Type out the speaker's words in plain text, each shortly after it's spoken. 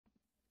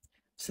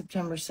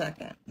September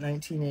 2nd,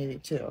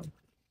 1982.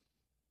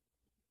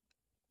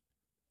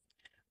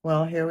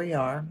 Well, here we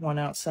are, 1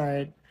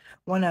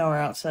 hour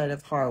outside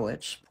of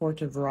Harwich,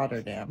 port of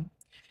Rotterdam.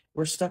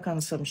 We're stuck on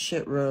some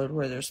shit road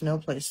where there's no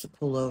place to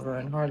pull over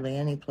and hardly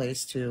any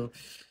place to.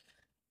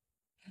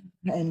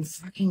 And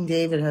fucking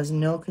David has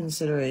no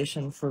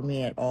consideration for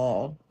me at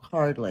all.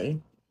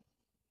 Hardly.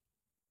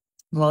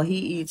 While he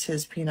eats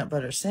his peanut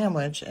butter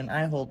sandwich and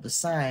I hold the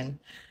sign,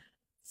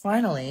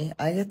 finally,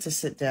 I get to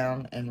sit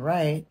down and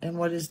write. And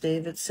what does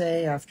David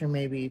say after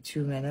maybe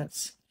 2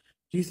 minutes?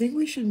 Do you think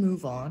we should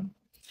move on?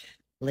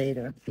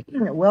 Later.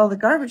 Well, the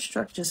garbage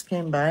truck just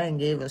came by and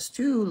gave us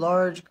 2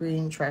 large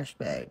green trash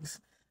bags.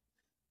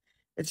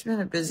 It's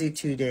been a busy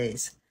 2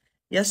 days.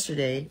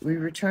 Yesterday, we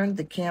returned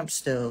the camp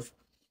stove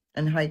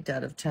and hiked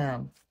out of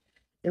town.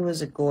 It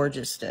was a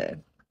gorgeous day.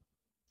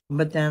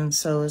 But then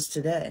so is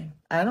today.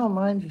 I don't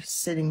mind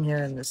sitting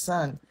here in the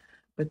sun,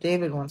 but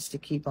David wants to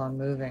keep on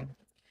moving.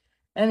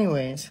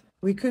 Anyways,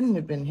 we couldn't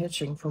have been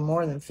hitching for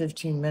more than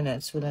 15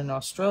 minutes when an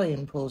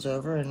Australian pulls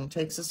over and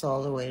takes us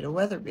all the way to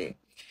Weatherby.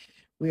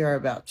 We are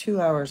about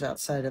 2 hours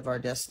outside of our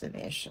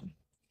destination.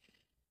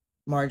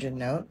 Margin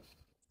note,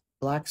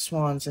 black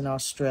swans in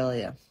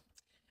Australia.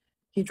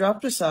 He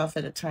dropped us off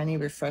at a tiny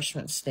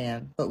refreshment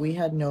stand, but we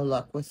had no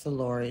luck with the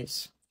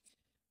lorries.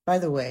 By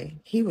the way,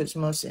 he was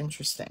most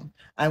interesting.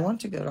 I want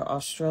to go to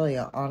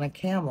Australia on a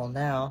camel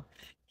now.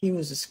 He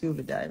was a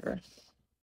scuba diver.